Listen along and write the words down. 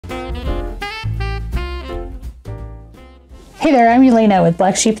Hey there, I'm Elena with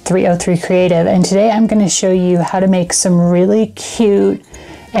Black Sheep 303 Creative, and today I'm going to show you how to make some really cute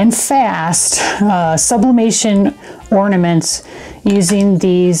and fast sublimation ornaments using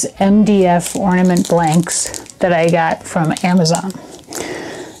these MDF ornament blanks that I got from Amazon.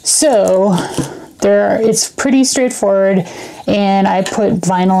 So it's pretty straightforward, and I put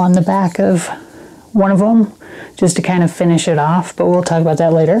vinyl on the back of one of them just to kind of finish it off, but we'll talk about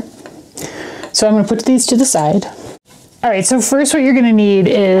that later. So I'm going to put these to the side. All right, so first what you're going to need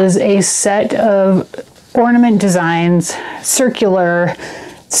is a set of ornament designs, circular,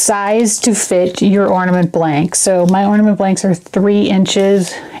 size to fit your ornament blank. So my ornament blanks are 3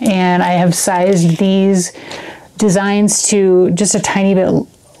 inches, and I have sized these designs to just a tiny bit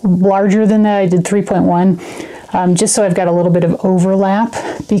larger than that. I did 3.1, just so I've got a little bit of overlap,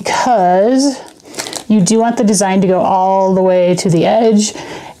 because you do want the design to go all the way to the edge.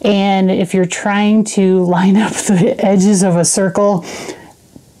 And if you're trying to line up the edges of a circle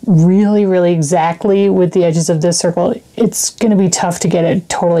really exactly with the edges of this circle, it's going to be tough to get it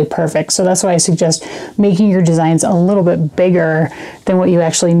totally perfect. So that's why I suggest making your designs a little bit bigger than what you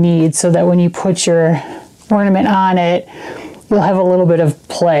actually need, so that when you put your ornament on it, you'll have a little bit of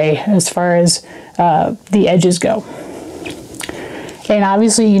play as far as the edges go. And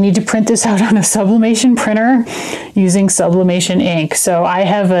obviously you need to print this out on a sublimation printer using sublimation ink. So I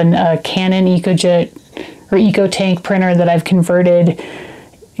have a Canon EcoJet or EcoTank printer that I've converted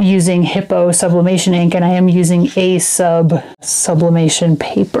using Hippo sublimation ink, and I am using sublimation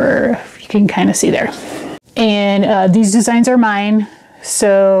paper, if you can kind of see there. And these designs are mine,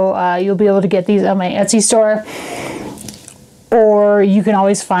 so you'll be able to get these on my Etsy store, or you can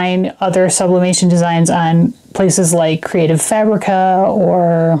always find other sublimation designs on places like Creative Fabrica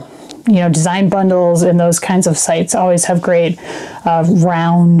or, you know, design bundles, and those kinds of sites always have great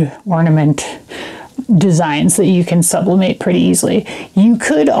round ornament designs that you can sublimate pretty easily. You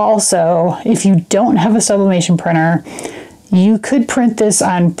could also, if you don't have a sublimation printer, you could print this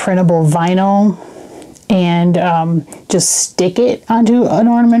on printable vinyl and just stick it onto an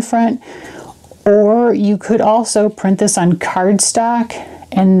ornament front. Or you could also print this on cardstock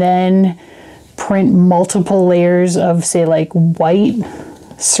and then print multiple layers of, say, like white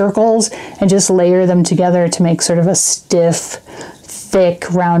circles, and just layer them together to make sort of a stiff, thick,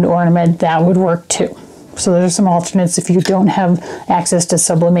 round ornament. That would work too. So there's some alternates if you don't have access to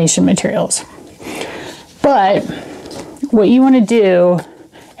sublimation materials. But what you want to do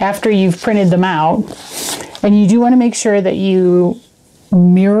after you've printed them out, and you do want to make sure that you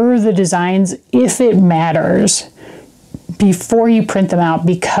mirror the designs if it matters before you print them out,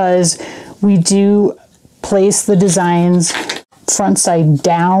 because we do place the designs front side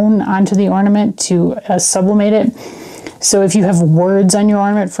down onto the ornament to sublimate it. So if you have words on your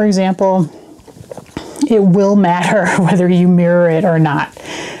ornament, for example, it will matter whether you mirror it or not.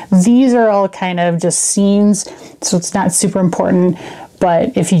 These are all kind of just scenes, so it's not super important.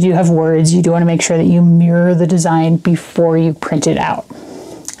 But if you do have words, you do want to make sure that you mirror the design before you print it out.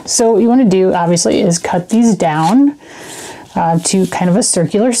 So what you want to do, obviously, is cut these down to kind of a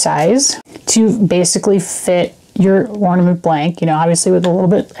circular size to basically fit your ornament blank, you know, obviously with a little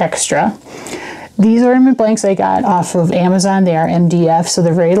bit extra. These ornament blanks I got off of Amazon. They are MDF, so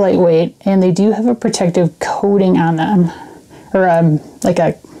they're very lightweight, and they do have a protective coating on them, or like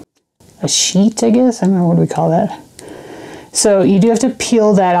a sheet, I guess. I don't know, what do we call that? So you do have to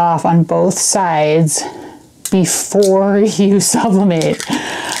peel that off on both sides before you sublimate,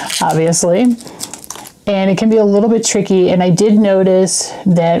 obviously. And it can be a little bit tricky, and I did notice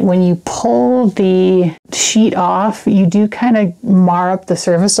that when you pull the sheet off, you do kind of mar up the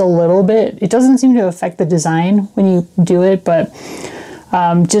surface a little bit. It doesn't seem to affect the design when you do it, but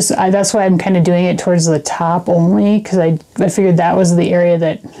that's why I'm kind of doing it towards the top only, because I figured that was the area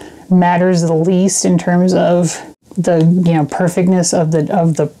that matters the least in terms of the, you know, perfectness of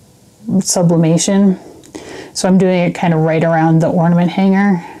the sublimation. So I'm doing it kind of right around the ornament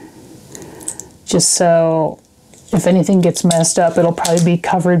hanger, just so if anything gets messed up, it'll probably be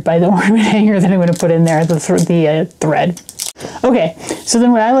covered by the ornament hanger that I'm going to put in there, the thread. Okay, so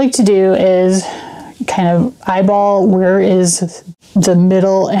then what I like to do is kind of eyeball where is the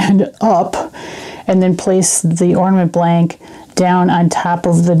middle and up, and then place the ornament blank down on top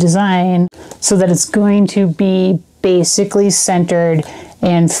of the design so that it's going to be basically centered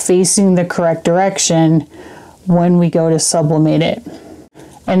and facing the correct direction when we go to sublimate it.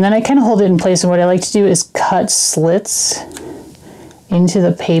 And then I kind of hold it in place, and what I like to do is cut slits into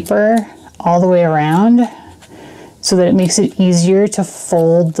the paper all the way around so that it makes it easier to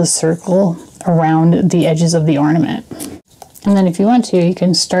fold the circle around the edges of the ornament. And then if you want to, you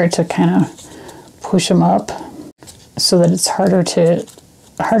can start to kind of push them up so that it's harder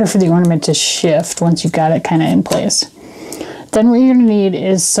for the ornament to shift once you've got it kind of in place. Then what you're going to need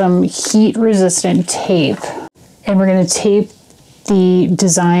is some heat resistant tape, and we're going to tape the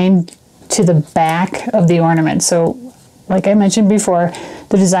design to the back of the ornament. So like I mentioned before,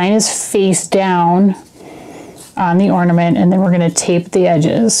 the design is face down on the ornament, and then we're going to tape the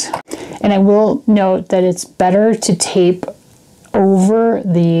edges. And I will note that it's better to tape over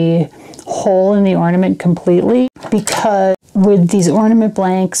the hole in the ornament completely, because with these ornament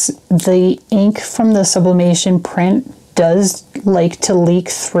blanks, the ink from the sublimation print does like to leak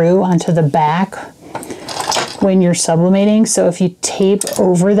through onto the back when you're sublimating. So if you tape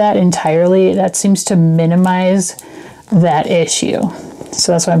over that entirely, that seems to minimize that issue.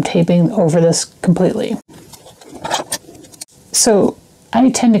 So that's why I'm taping over this completely. So I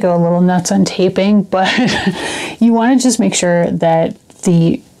tend to go a little nuts on taping, but you want to just make sure that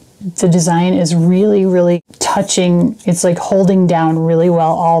the design is really touching. It's like holding down really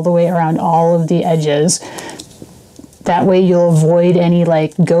well all the way around all of the edges. That way you'll avoid any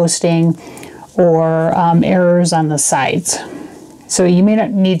like ghosting or errors on the sides. So you may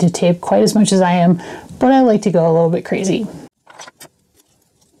not need to tape quite as much as I am, but I like to go a little bit crazy.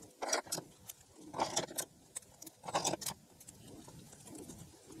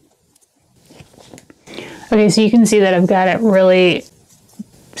 Okay, so you can see that I've got it really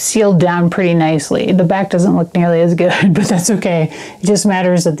sealed down pretty nicely. The back doesn't look nearly as good, but that's okay. It just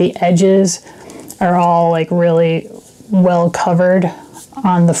matters that the edges are all like really well covered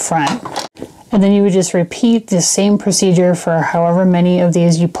on the front. And then you would just repeat the same procedure for however many of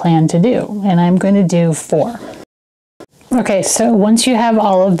these you plan to do. And I'm going to do 4. Okay, so once you have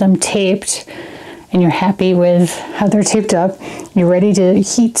all of them taped and you're happy with how they're taped up, you're ready to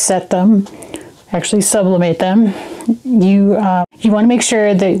heat set them, actually sublimate them. You want to make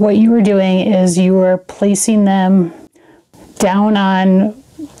sure that what you are doing is you are placing them down on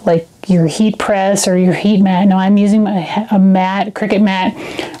like your heat press or your heat mat. Now I'm using a mat, Cricut mat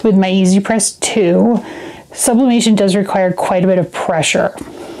with my EasyPress 2. Sublimation does require quite a bit of pressure.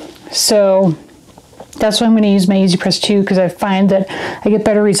 So that's why I'm going to use my EasyPress 2, because I find that I get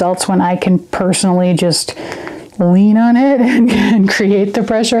better results when I can personally just lean on it and create the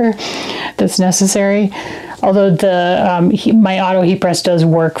pressure that's necessary. Although my auto heat press does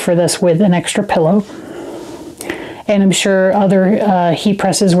work for this with an extra pillow. And I'm sure other heat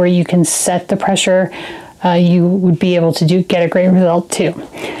presses where you can set the pressure, you would be able to get a great result too.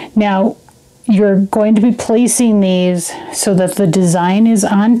 Now, you're going to be placing these so that the design is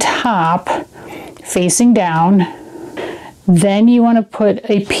on top, facing down. Then you want to put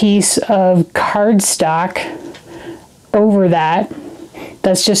a piece of cardstock over that.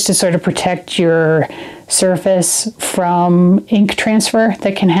 That's just to sort of protect your surface from ink transfer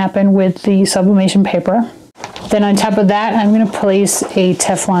that can happen with the sublimation paper. Then on top of that, I'm going to place a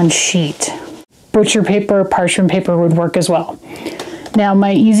Teflon sheet. Butcher paper, parchment paper would work as well. Now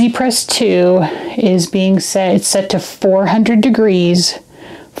my EasyPress 2 is being set, it's set to 400 degrees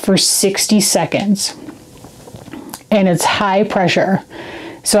for 60 seconds. And it's high pressure.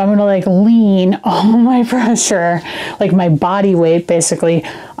 So I'm gonna like lean all my pressure, like my body weight basically,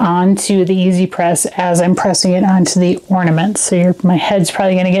 onto the EasyPress as I'm pressing it onto the ornament. So my head's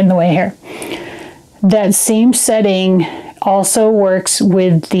probably gonna get in the way here. That same setting also works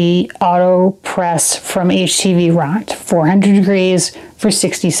with the auto press from HTV Ront, 400 degrees for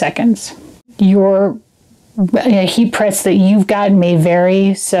 60 seconds. Your heat press that you've got may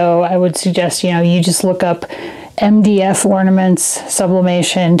vary, so I would suggest, you just look up MDF ornaments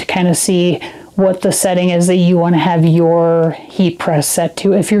sublimation to kind of see what the setting is that you want to have your heat press set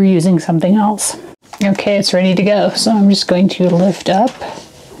to if you're using something else. Okay, it's ready to go. So I'm just going to lift up,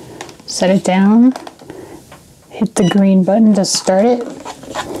 set it down, hit the green button to start it.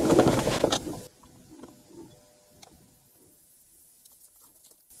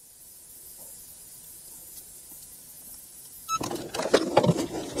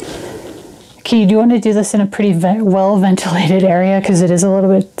 Okay, you do want to do this in a pretty well ventilated area because it is a little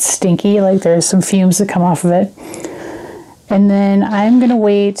bit stinky, like there's some fumes that come off of it. And then I'm going to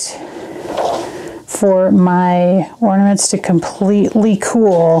wait for my ornaments to completely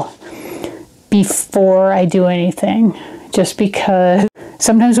cool before I do anything, just because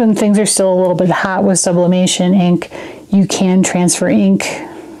sometimes when things are still a little bit hot with sublimation ink, you can transfer ink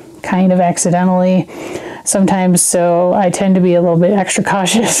kind of accidentally sometimes, so I tend to be a little bit extra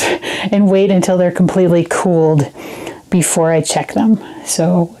cautious and wait until they're completely cooled before I check them.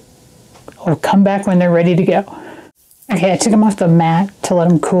 So I'll come back when they're ready to go. Okay, I took them off the mat to let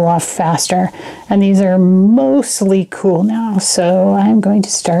them cool off faster, and these are mostly cool now, so I'm going to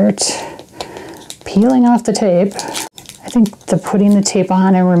start peeling off the tape. I think the putting the tape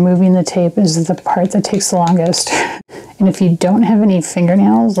on and removing the tape is the part that takes the longest. And if you don't have any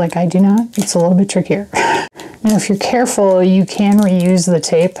fingernails, like I do not, it's a little bit trickier. Now, if you're careful, you can reuse the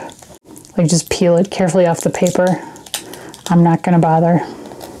tape. Like just peel it carefully off the paper. I'm not going to bother.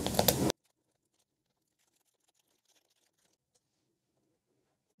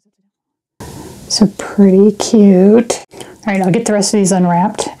 So pretty cute. All right, I'll get the rest of these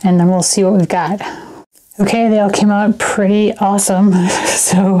unwrapped and then we'll see what we've got. Okay, they all came out pretty awesome.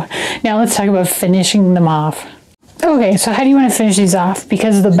 So now let's talk about finishing them off. Okay, so how do you want to finish these off?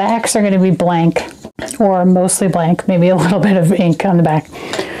 Because the backs are going to be blank or mostly blank, maybe a little bit of ink on the back.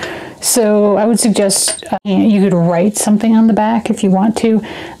 So I would suggest you could write something on the back if you want to.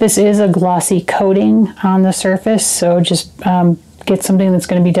 This is a glossy coating on the surface, so just get something that's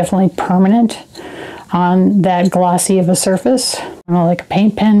going to be definitely permanent on that glossy of a surface. I don't know, like a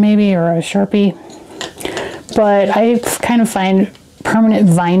paint pen maybe, or a Sharpie. But I kind of find permanent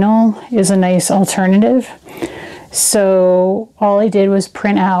vinyl is a nice alternative. So all I did was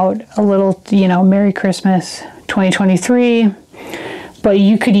print out a little, you know, Merry Christmas 2023. But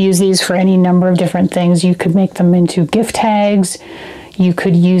you could use these for any number of different things. You could make them into gift tags. You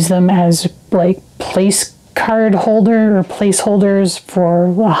could use them as like place card holder or placeholders for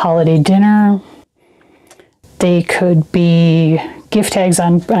a holiday dinner. They could be gift tags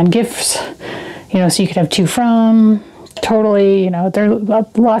on gifts, you know, so you could have to from. Totally, you know, there are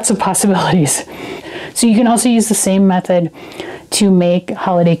lots of possibilities. So you can also use the same method to make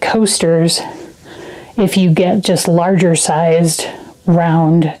holiday coasters if you get just larger sized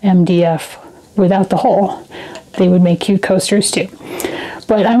round MDF without the hole. They would make cute coasters too.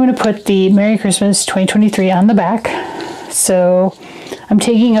 But I'm going to put the Merry Christmas 2023 on the back. So I'm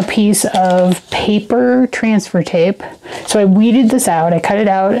taking a piece of paper transfer tape. So I weeded this out. I cut it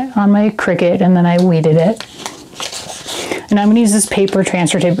out on my Cricut and then I weeded it. And I'm going to use this paper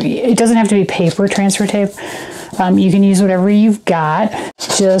transfer tape. It doesn't have to be paper transfer tape. You can use whatever you've got.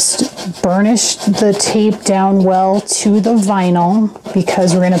 Just burnish the tape down well to the vinyl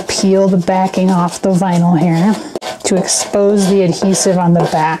because we're going to peel the backing off the vinyl here to expose the adhesive on the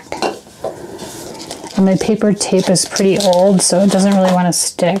back. And my paper tape is pretty old, so it doesn't really want to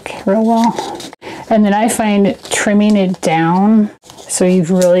stick real well. And then I find trimming it down so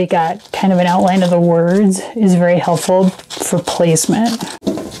you've really got kind of an outline of the words is very helpful for placement.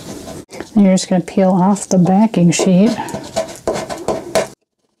 And you're just going to peel off the backing sheet.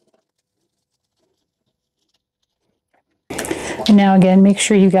 And now again, make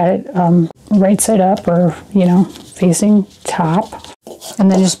sure you got it right side up or, you know, facing top.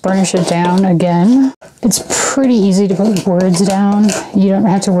 And then just burnish it down again. It's pretty easy to put words down. You don't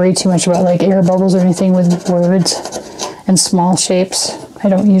have to worry too much about like air bubbles or anything with words and small shapes. I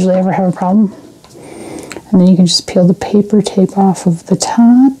don't usually ever have a problem. And then you can just peel the paper tape off of the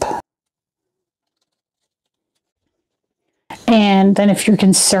top. And then if you're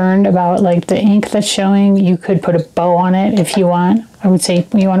concerned about like the ink that's showing, you could put a bow on it if you want. I would say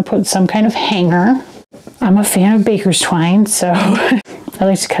you want to put some kind of hanger. I'm a fan of baker's twine, so I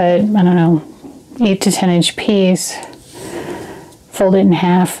like to cut, I don't know, 8 to 10 inch piece, fold it in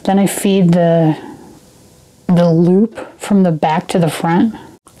half. Then I feed the loop from the back to the front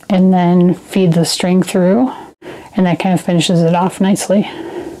and then feed the string through, and that kind of finishes it off nicely.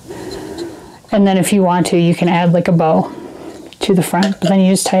 And then if you want to, you can add like a bow to the front, but then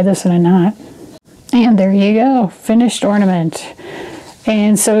you just tie this in a knot. And there you go, finished ornament.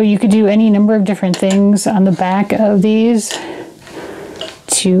 And so you could do any number of different things on the back of these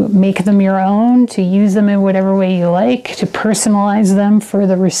to make them your own, to use them in whatever way you like, to personalize them for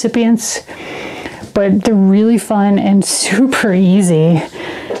the recipients. But they're really fun and super easy.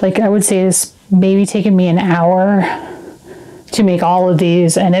 Like I would say it's maybe taken me an hour to make all of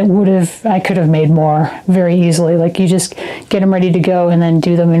these, and I could have made more very easily. Like you just get them ready to go and then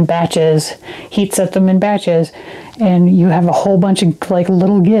do them in batches, heat set them in batches, and you have a whole bunch of like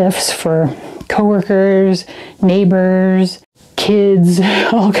little gifts for coworkers, neighbors, kids,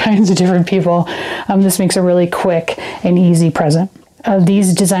 all kinds of different people. This makes a really quick and easy present.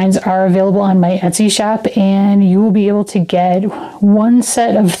 These designs are available on my Etsy shop, and you will be able to get one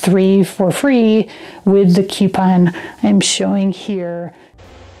set of 3 for free with the coupon I'm showing here.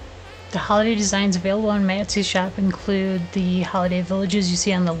 The holiday designs available on my Etsy shop include the holiday villages you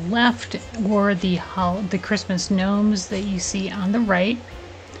see on the left, or the Christmas gnomes that you see on the right.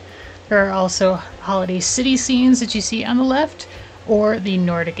 There are also holiday city scenes that you see on the left, or the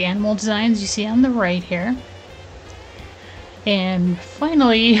Nordic animal designs you see on the right here. And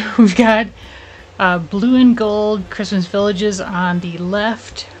finally, we've got blue and gold Christmas villages on the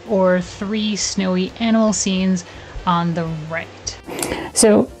left, or 3 snowy animal scenes on the right.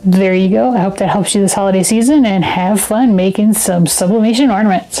 So there you go. I hope that helps you this holiday season, and have fun making some sublimation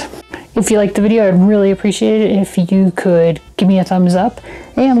ornaments. If you liked the video, I'd really appreciate it if you could give me a thumbs up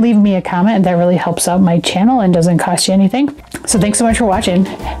and leave me a comment. That really helps out my channel and doesn't cost you anything. So thanks so much for watching.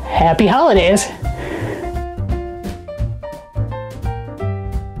 Happy holidays!